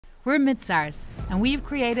We're Mutsaers, and we've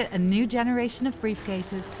created a new generation of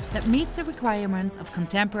briefcases that meets the requirements of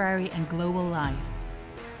contemporary and global life.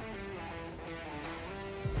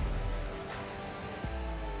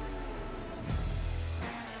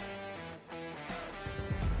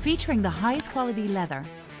 Featuring the highest quality leather,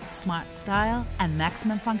 smart style and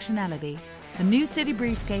maximum functionality, the new City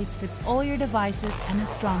Briefcase fits all your devices and is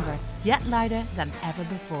stronger, yet lighter than ever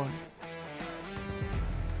before.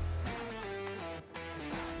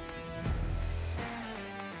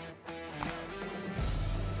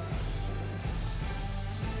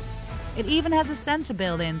 It even has a sensor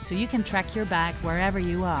built in so you can track your bag wherever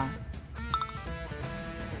you are.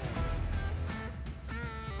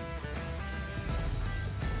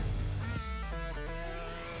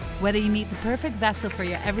 Whether you need the perfect vessel for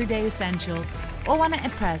your everyday essentials or want to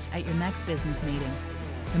impress at your next business meeting,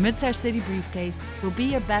 the Mutsaers City Briefcase will be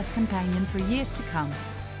your best companion for years to come.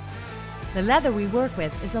 The leather we work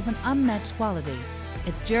with is of an unmatched quality.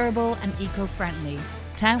 It's durable and eco-friendly,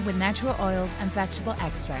 tanned with natural oils and vegetable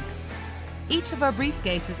extracts. Each of our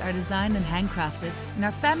briefcases are designed and handcrafted in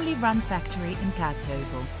our family-run factory in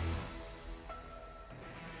Kaatsheuvel.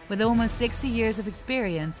 With almost 60 years of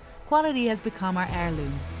experience, quality has become our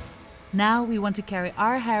heirloom. Now we want to carry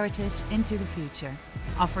our heritage into the future,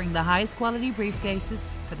 offering the highest quality briefcases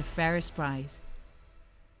for the fairest price.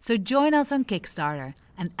 So join us on Kickstarter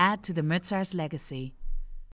and add to the Mutsaers legacy.